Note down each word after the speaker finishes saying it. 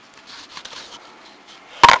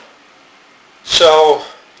So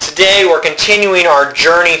today we're continuing our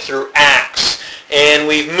journey through Acts, and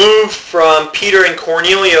we've moved from Peter and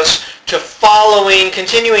Cornelius to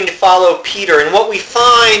continuing to follow Peter. And what we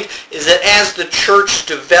find is that as the church is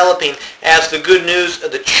developing, as the good news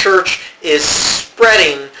of the church is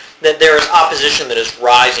spreading, that there is opposition that is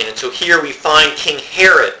rising. And so here we find King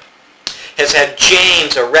Herod has had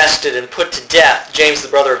James arrested and put to death, James the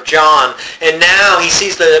brother of John, and now he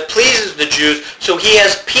sees that it pleases the Jews, so he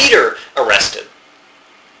has Peter arrested.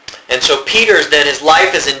 And so Peter's then, his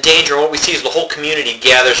life is in danger, and what we see is the whole community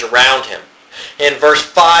gathers around him. In verse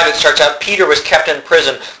 5 it starts out, Peter was kept in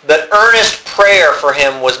prison, but earnest prayer for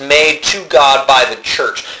him was made to God by the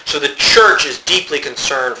church. So the church is deeply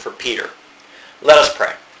concerned for Peter. Let us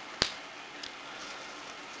pray.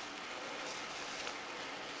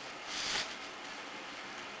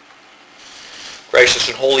 Gracious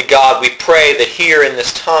and holy God, we pray that here in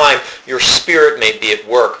this time your Spirit may be at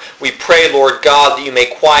work. We pray, Lord God, that you may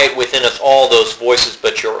quiet within us all those voices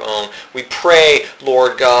but your own. We pray,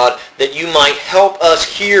 Lord God, that you might help us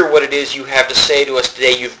hear what it is you have to say to us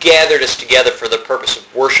today. You've gathered us together for the purpose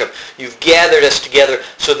of worship. You've gathered us together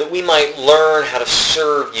so that we might learn how to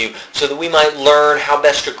serve you, so that we might learn how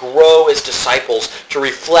best to grow as disciples, to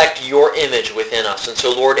reflect your image within us. And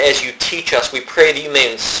so, Lord, as you teach us, we pray that you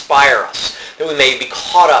may inspire us, that we may be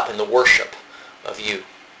caught up in the worship of you. In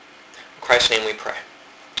Christ's name we pray.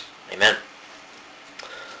 Amen.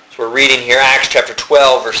 So we're reading here Acts chapter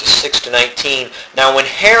 12, verses 6 to 19. Now when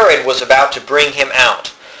Herod was about to bring him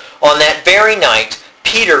out, on that very night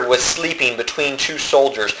Peter was sleeping between two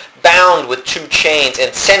soldiers, bound with two chains,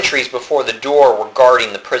 and sentries before the door were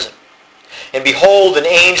guarding the prison. And behold, an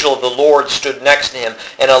angel of the Lord stood next to him,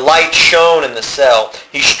 and a light shone in the cell.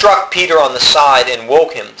 He struck Peter on the side and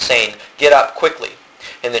woke him, saying, "Get up quickly."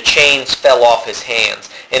 And the chains fell off his hands.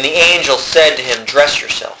 And the angel said to him, "Dress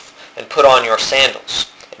yourself, and put on your sandals."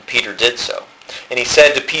 And Peter did so. And he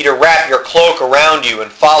said to Peter, "Wrap your cloak around you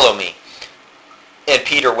and follow me." And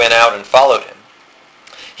Peter went out and followed him.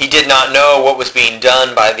 He did not know that what was being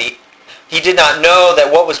done by the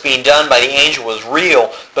angel was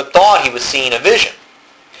real, but thought he was seeing a vision.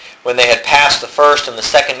 When they had passed the first and the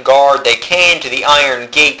second guard, they came to the iron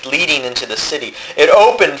gate leading into the city. It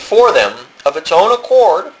opened for them of its own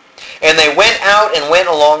accord, and they went out and went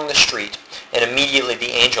along the street, and immediately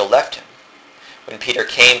the angel left him. When Peter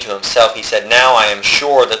came to himself, he said, "Now I am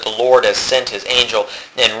sure that the Lord has sent his angel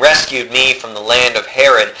and rescued me from the land of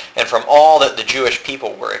Herod and from all that the Jewish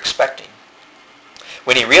people were expecting."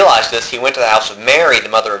 When he realized this, he went to the house of Mary, the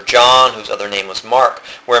mother of John, whose other name was Mark,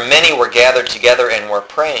 where many were gathered together and were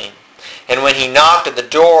praying. And when he knocked at the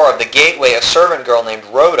door of the gateway, a servant girl named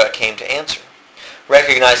Rhoda came to answer.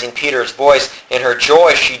 Recognizing Peter's voice, in her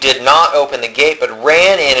joy she did not open the gate, but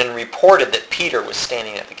ran in and reported that Peter was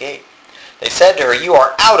standing at the gate. They said to her, "You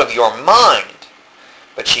are out of your mind."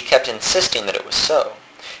 But she kept insisting that it was so.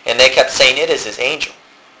 And they kept saying, "It is his angel."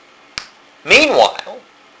 Meanwhile,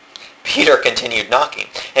 Peter continued knocking.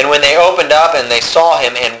 And when they opened up and they saw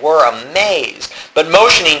him and were amazed, but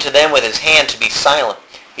motioning to them with his hand to be silent,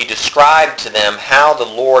 he described to them how the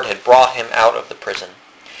Lord had brought him out of the prison.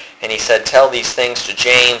 And he said, "Tell these things to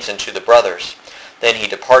James and to the brothers." Then he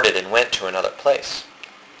departed and went to another place.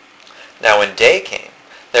 Now when day came,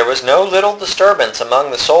 there was no little disturbance among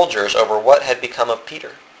the soldiers over what had become of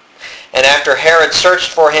Peter. And after Herod searched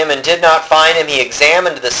for him and did not find him, he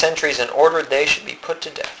examined the sentries and ordered they should be put to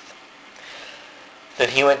death. Then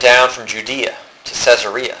he went down from Judea to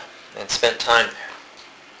Caesarea and spent time there.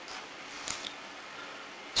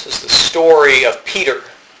 This is the story of Peter.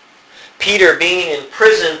 Peter being in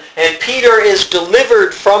prison, and Peter is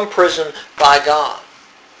delivered from prison by God.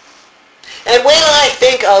 And when I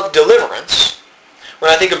think of deliverance, when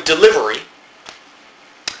I think of delivery,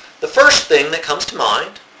 the first thing that comes to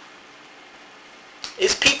mind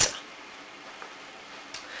is pizza.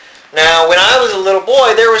 Now, when I was a little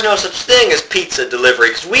boy, there was no such thing as pizza delivery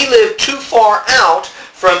because we lived too far out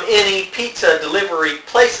from any pizza delivery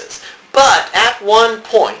places. But at one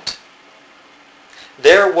point,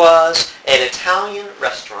 there was an Italian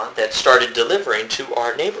restaurant that started delivering to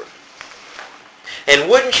our neighborhood. And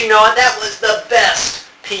wouldn't you know it, that was the best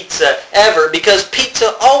pizza ever, because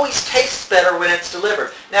pizza always tastes better when it's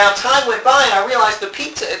delivered. Now, time went by and I realized the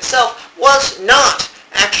pizza itself was not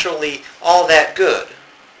actually all that good.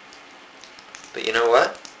 But you know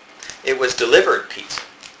what? It was delivered pizza.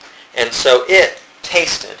 And so it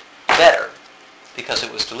tasted better because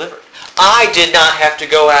it was delivered. I did not have to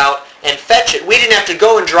go out and fetch it. We didn't have to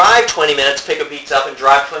go and drive 20 minutes, pick a pizza up and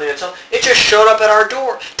drive 20 minutes home. It just showed up at our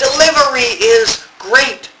door. Delivery is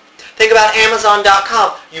great. Think about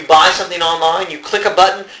Amazon.com. You buy something online, you click a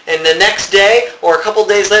button, and the next day or a couple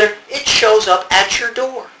days later, it shows up at your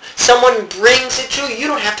door. Someone brings it to you. You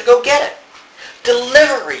don't have to go get it.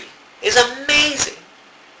 Delivery is amazing.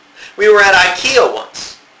 We were at IKEA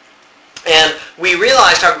once, and we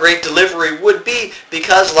realized how great delivery would be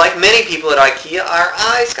because, like many people at IKEA, our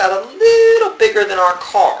eyes got a little bigger than our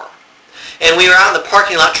car. And we were out in the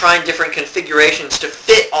parking lot trying different configurations to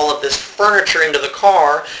fit all of this furniture into the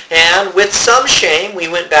car, and with some shame, we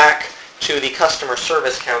went back to the customer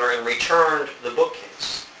service counter and returned the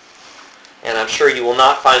bookcase. And I'm sure you will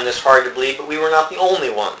not find this hard to believe, but we were not the only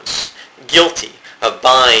ones guilty of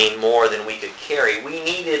buying more than we could carry. We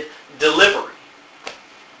needed delivery.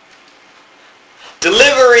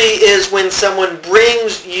 Delivery is when someone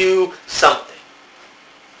brings you something.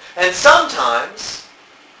 And sometimes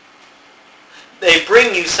they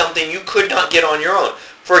bring you something you could not get on your own.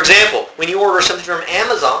 For example, when you order something from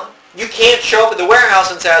Amazon, you can't show up at the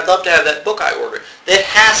warehouse and say, I'd love to have that book I ordered. It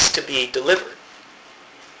has to be delivered.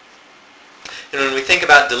 And when we think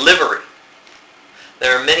about delivery,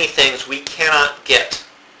 there are many things we cannot get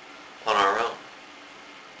on our own.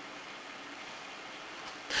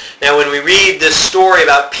 Now, when we read this story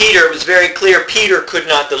about Peter, it was very clear Peter could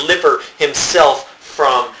not deliver himself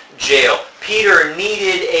from jail. Peter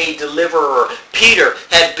needed a deliverer. Peter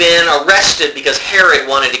had been arrested because Herod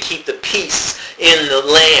wanted to keep the peace in the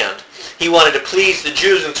land. He wanted to please the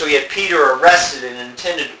Jews, and so he had Peter arrested and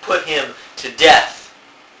intended to put him to death.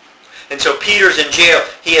 And so Peter's in jail.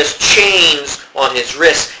 He has chains on his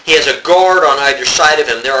wrists. He has a guard on either side of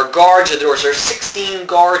him. There are guards at the doors. There are 16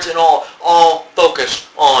 guards in all focused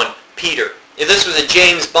on Peter. If this was a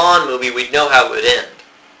James Bond movie, we'd know how it would end.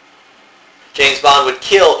 James Bond would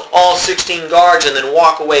kill all 16 guards and then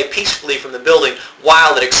walk away peacefully from the building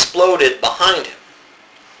while it exploded behind him.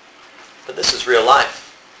 But this is real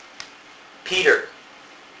life. Peter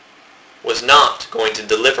was not going to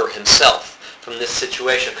deliver himself from this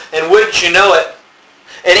situation. And wouldn't you know it,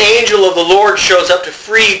 an angel of the Lord shows up to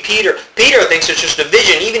free Peter. Peter thinks it's just a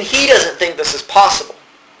vision. Even he doesn't think this is possible.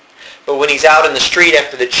 But when he's out in the street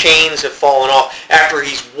after the chains have fallen off, after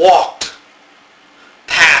he's walked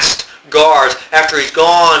past guards, after he's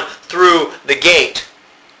gone through the gate,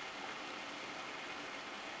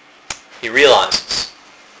 he realizes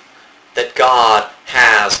that God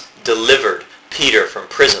has delivered Peter from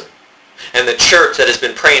prison. And the church that has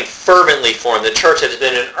been praying fervently for him, the church that has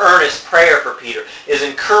been in earnest prayer for Peter, is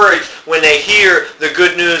encouraged when they hear the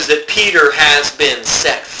good news that Peter has been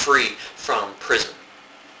set free from prison.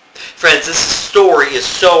 Friends, this story is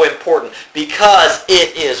so important because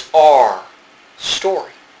it is our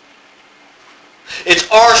story. It's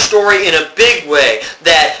our story in a big way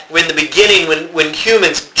that in the beginning when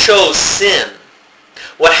humans chose sin,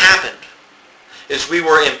 what happened is we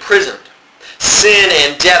were imprisoned. Sin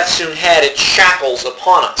and death soon had its shackles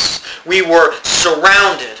upon us. We were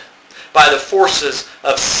surrounded by the forces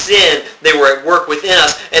of sin. They were at work within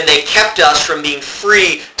us, and they kept us from being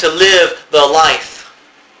free to live the life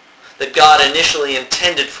that God initially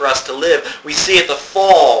intended for us to live. We see at the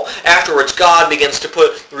fall, afterwards, God begins to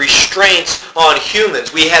put restraints on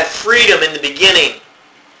humans. We had freedom in the beginning,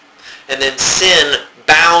 and then sin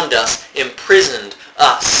bound us, imprisoned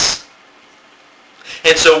us.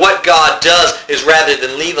 And so what God does is rather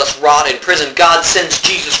than leave us rot in prison, God sends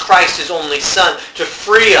Jesus Christ, his only Son, to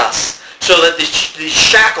free us so that these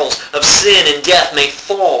shackles of sin and death may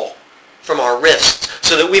fall from our wrists,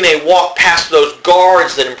 so that we may walk past those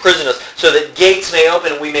guards that imprison us, so that gates may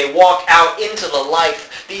open and we may walk out into the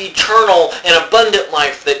life, the eternal and abundant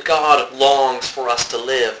life that God longs for us to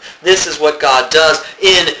live. This is what God does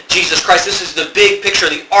in Jesus Christ. This is the big picture,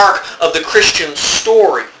 the arc of the Christian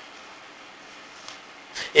story,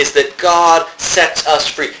 is that God sets us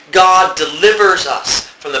free. God delivers us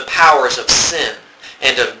from the powers of sin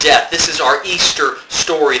and of death. This is our Easter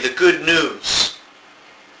story, the good news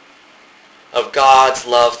of God's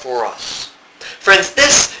love for us. Friends,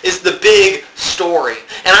 this is the big story.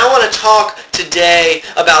 And I want to talk today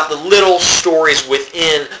about the little stories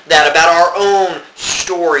within that, about our own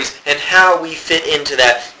stories and how we fit into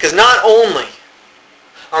that. Because not only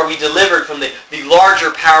are we delivered from the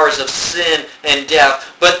larger powers of sin and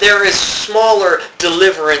death, but there is smaller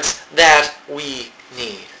deliverance that we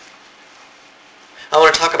need. I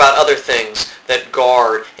want to talk about other things that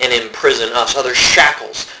guard and imprison us, other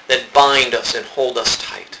shackles that bind us and hold us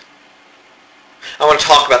tight. I want to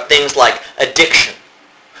talk about things like addiction.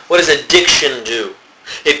 What does addiction do?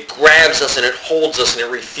 It grabs us and it holds us and it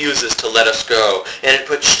refuses to let us go. And it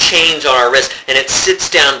puts chains on our wrists and it sits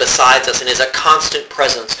down beside us and is a constant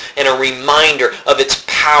presence and a reminder of its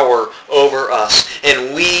power over us.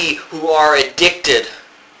 And we who are addicted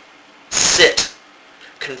sit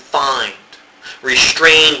confined,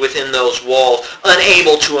 restrained within those walls,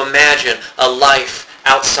 unable to imagine a life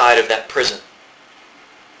outside of that prison.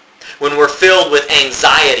 When we're filled with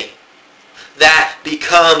anxiety, that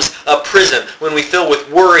becomes a prison. When we fill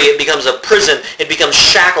with worry, it becomes a prison. It becomes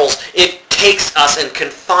shackles. It takes us and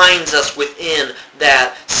confines us within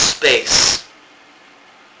that space.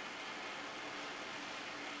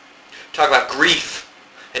 Talk about grief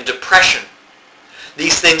and depression.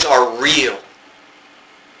 These things are real.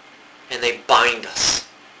 And they bind us.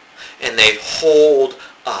 And they hold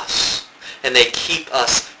us. And they keep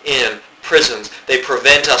us in prisons. They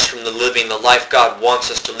prevent us from living the life God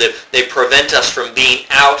wants us to live. They prevent us from being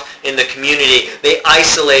out in the community. They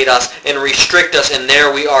isolate us and restrict us, and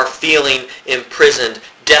there we are feeling imprisoned,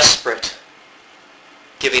 desperate,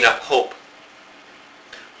 giving up hope.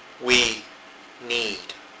 We need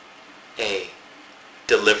a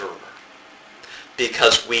deliverer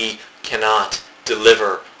because we cannot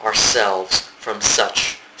deliver ourselves from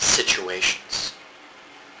such situations.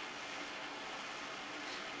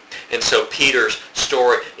 And so Peter's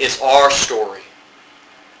story is our story.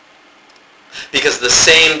 Because the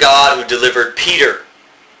same God who delivered Peter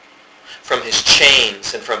from his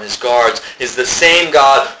chains and from his guards is the same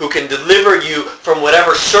God who can deliver you from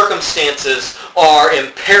whatever circumstances are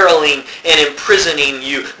imperiling and imprisoning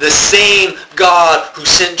you. The same God who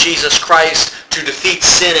sent Jesus Christ to defeat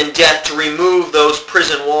sin and death, to remove those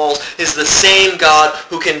prison walls, is the same God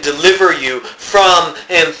who can deliver you from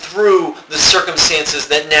and through the circumstances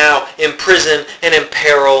that now imprison and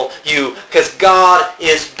imperil you. Because God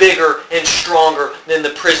is bigger and stronger than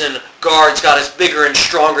the prison guards. God is bigger and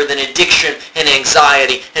stronger than addiction and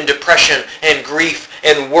anxiety and depression and grief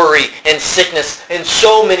and worry and sickness and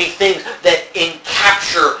so many things that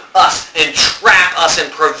capture us and trap us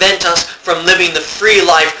and prevent us from living the free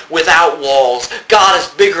life without walls. God is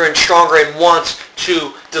bigger and stronger and wants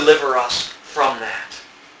to deliver us from that.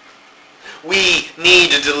 We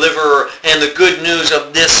need a deliverer, and the good news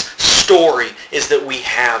of this story is that we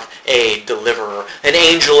have a deliverer, an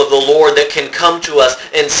angel of the Lord that can come to us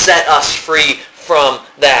and set us free from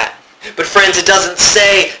that. But friends, it doesn't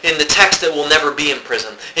say in the text that we'll never be in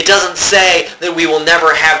prison. It doesn't say that we will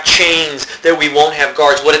never have chains, that we won't have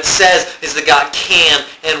guards. What it says is that God can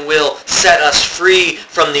and will set us free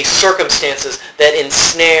from these circumstances that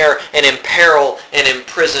ensnare and imperil and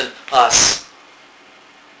imprison us.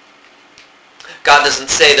 God doesn't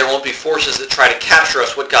say there won't be forces that try to capture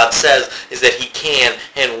us. What God says is that he can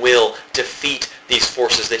and will defeat these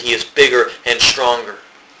forces, that he is bigger and stronger.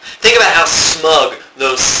 Think about how smug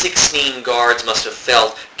those 16 guards must have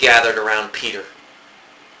felt gathered around Peter.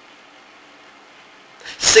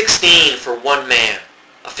 16 for one man,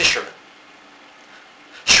 a fisherman.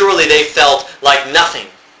 Surely they felt like nothing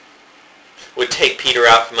would take Peter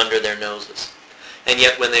out from under their noses. And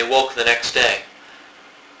yet when they woke the next day,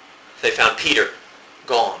 they found Peter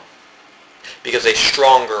gone because a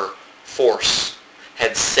stronger force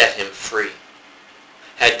had set him free,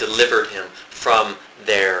 had delivered him from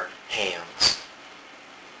their hands.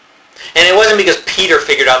 And it wasn't because Peter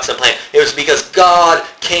figured out some plan. It was because God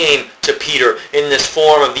came to Peter in this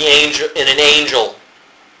form of an angel.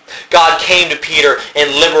 God came to Peter and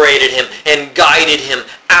liberated him and guided him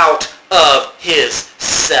out of his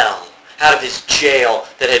cell, out of his jail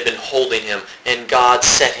that had been holding him. And God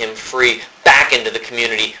set him free back into the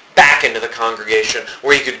community, back into the congregation,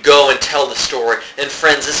 where he could go and tell the story. And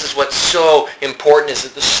friends, this is what's so important, is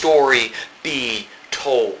that the story be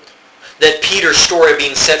told. That Peter's story of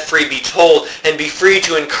being set free be told, and be free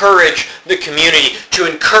to encourage the community, to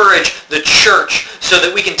encourage the church, so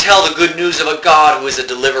that we can tell the good news of a God who is a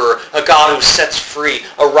deliverer, a God who sets free,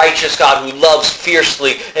 a righteous God who loves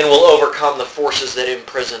fiercely and will overcome the forces that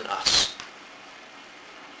imprison us.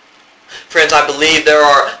 Friends, I believe there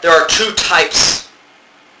are two types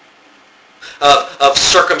of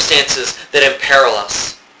circumstances that imperil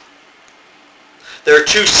us. There are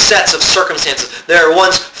two sets of circumstances. There are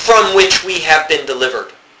ones from which we have been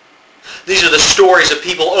delivered. These are the stories of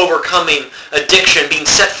people overcoming addiction, being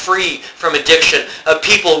set free from addiction, of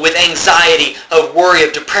people with anxiety, of worry,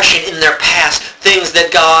 of depression in their past, things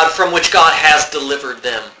from which God has delivered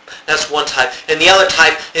them. That's one type. And the other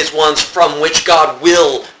type is ones from which God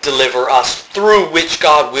will deliver us, through which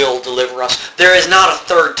God will deliver us. There is not a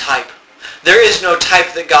third type. There is no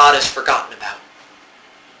type that God has forgotten about,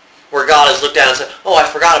 where God has looked down and said, oh, I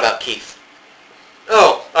forgot about Keith.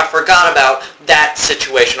 Oh, I forgot about that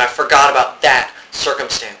situation. I forgot about that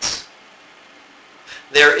circumstance.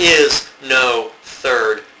 There is no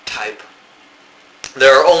third type.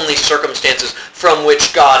 There are only circumstances from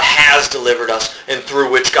which God has delivered us and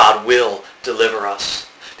through which God will deliver us.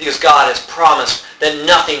 Because God has promised that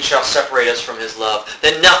nothing shall separate us from his love,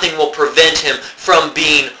 that nothing will prevent him from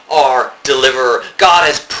being our deliverer. God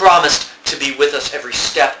has promised to be with us every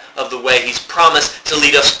step of the way. He's promised to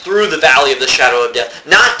lead us through the valley of the shadow of death,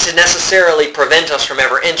 not to necessarily prevent us from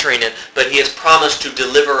ever entering it, but he has promised to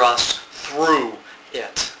deliver us through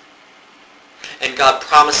it. And God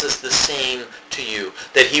promises the same to you,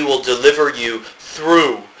 that he will deliver you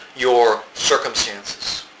through your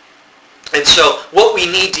circumstances. And so what we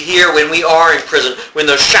need to hear when we are in prison, when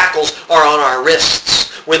those shackles are on our wrists,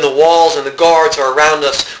 when the walls and the guards are around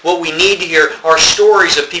us, what we need to hear are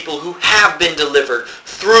stories of people who have been delivered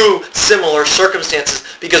through similar circumstances,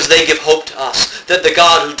 because they give hope to us that the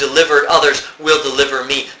God who delivered others will deliver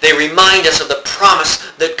me. They remind us of the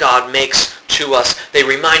promise that God makes to us. They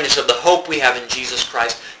remind us of the hope we have in Jesus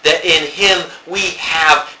Christ, that in him we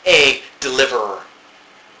have a deliverer.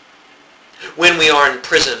 When we are in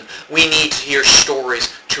prison, we need to hear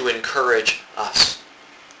stories to encourage us.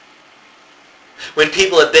 When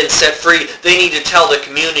people have been set free, they need to tell the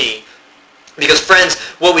community. Because friends,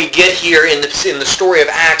 what we get here in the story of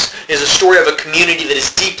Acts is a story of a community that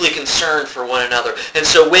is deeply concerned for one another. And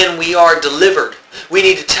so when we are delivered, we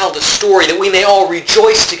need to tell the story that we may all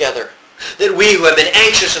rejoice together. That we who have been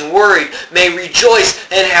anxious and worried may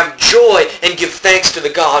rejoice and have joy and give thanks to the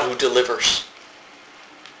God who delivers.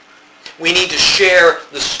 We need to share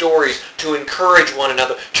the stories to encourage one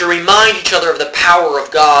another, to remind each other of the power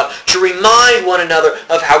of God, to remind one another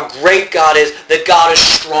of how great God is, that God is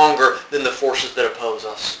stronger than the forces that oppose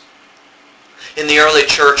us. In the early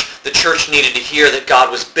church, the church needed to hear that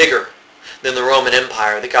God was bigger than the Roman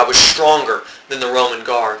Empire, that God was stronger than the Roman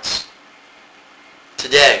guards.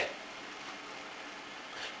 Today,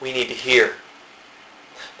 we need to hear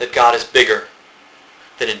that God is bigger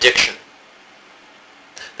than addiction,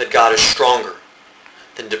 that God is stronger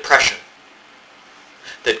than depression,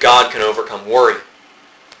 that God can overcome worry,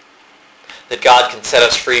 that God can set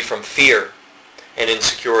us free from fear and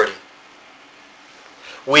insecurity.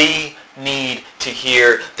 We need to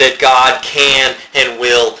hear that God can and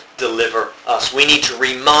will deliver us. We need to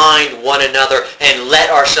remind one another and let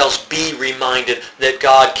ourselves be reminded that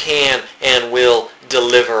God can and will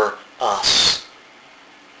deliver us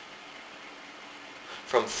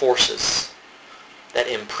from forces that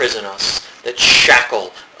imprison us, that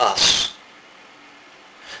shackle us,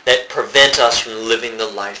 that prevent us from living the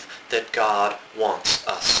life that God wants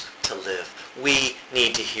us to live. We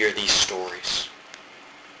need to hear these stories.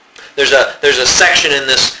 There's a section in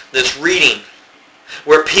this reading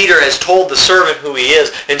where Peter has told the servant who he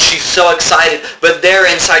is, and she's so excited, but they're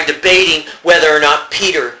inside debating whether or not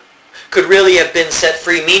Peter could really have been set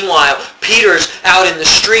free. Meanwhile, Peter's out in the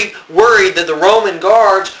street worried that the Roman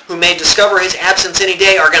guards, who may discover his absence any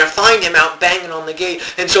day, are going to find him out banging on the gate.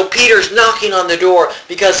 And so Peter's knocking on the door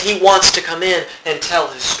because he wants to come in and tell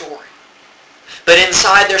his story. But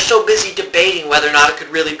inside, they're so busy debating whether or not it could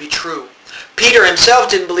really be true. Peter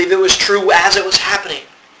himself didn't believe it was true as it was happening.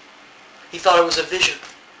 He thought it was a vision.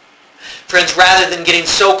 Friends, rather than getting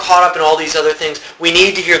so caught up in all these other things, we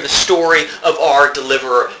need to hear the story of our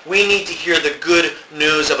deliverer. We need to hear the good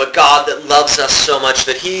news of a God that loves us so much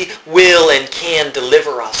that he will and can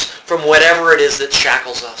deliver us from whatever it is that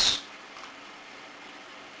shackles us.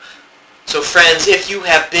 So friends, if you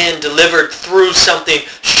have been delivered through something,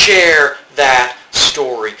 share that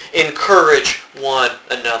story. Encourage one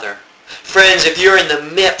another. Friends, if you're in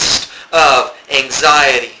the midst of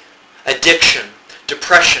anxiety, addiction,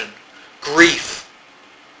 depression, grief,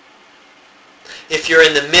 if you're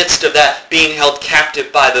in the midst of that, being held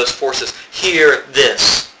captive by those forces, hear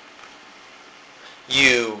this.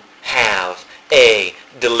 You have a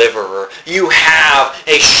deliverer. You have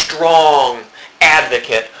a strong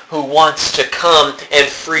advocate who wants to come and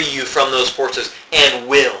free you from those forces, and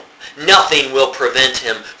will. Nothing will prevent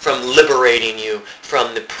him from liberating you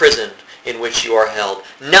from the prison in which you are held.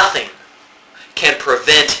 Nothing can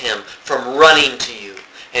prevent him from running to you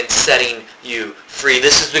and setting you free.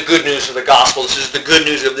 This is the good news of the gospel. This is the good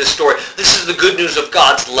news of this story. This is the good news of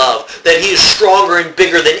God's love, that he is stronger and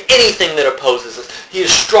bigger than anything that opposes us. He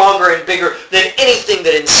is stronger and bigger than anything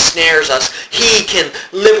that ensnares us. He can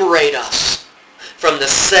liberate us from the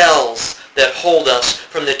cells that hold us,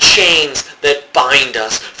 from the chains that bind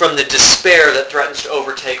us, from the despair that threatens to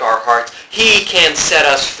overtake our hearts. He can set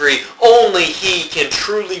us free. Only he can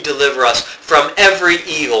truly deliver us from every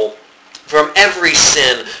evil, from every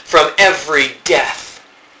sin, from every death.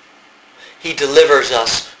 He delivers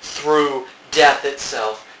us through death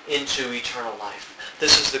itself into eternal life.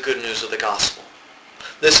 This is the good news of the gospel.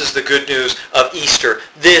 This is the good news of Easter.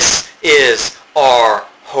 This is our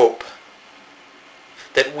hope.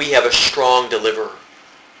 That we have a strong deliverer,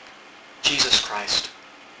 Jesus Christ,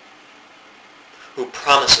 who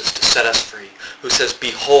promises to set us free, who says,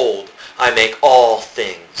 "Behold, I make all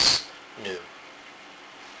things new."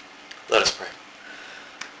 Let us pray.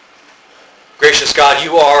 Gracious God,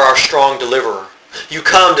 you are our strong deliverer. You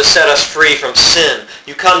come to set us free from sin.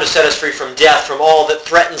 You come to set us free from death, from all that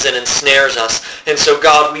threatens and ensnares us. And so,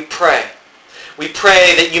 God, we pray. We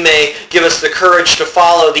pray that you may give us the courage to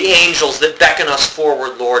follow the angels that beckon us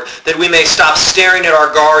forward, Lord, that we may stop staring at our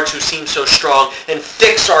guards who seem so strong and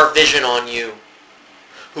fix our vision on you,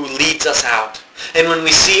 who leads us out. And when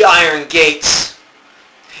we see iron gates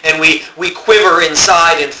and we quiver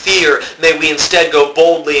inside in fear, may we instead go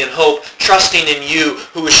boldly in hope, trusting in you,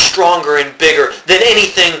 who is stronger and bigger than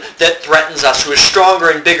anything that threatens us, who is stronger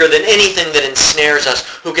and bigger than anything that ensnares us,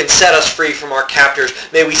 who can set us free from our captors.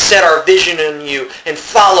 May we set our vision in you and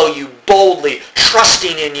follow you boldly,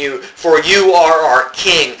 trusting in you, for you are our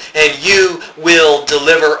King, and you will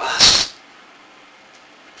deliver us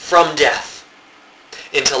from death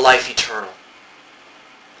into life eternal.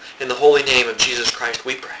 In the holy name of Jesus Christ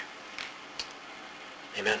we pray.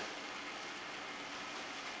 Amen.